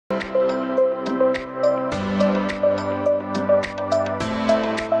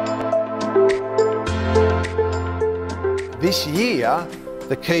This year,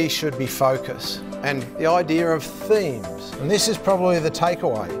 the key should be focus and the idea of themes. And this is probably the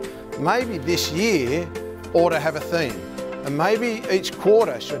takeaway. Maybe this year ought to have a theme, and maybe each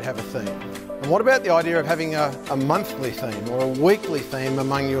quarter should have a theme. And what about the idea of having a monthly theme or a weekly theme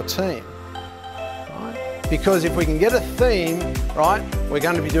among your team? Right? Because if we can get a theme, right, we're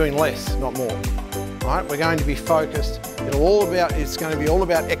going to be doing less, not more. Right? We're going to be focused. It's going to be all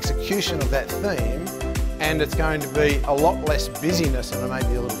about execution of that theme, and it's going to be a lot less busyness and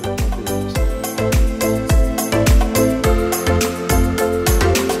maybe a little bit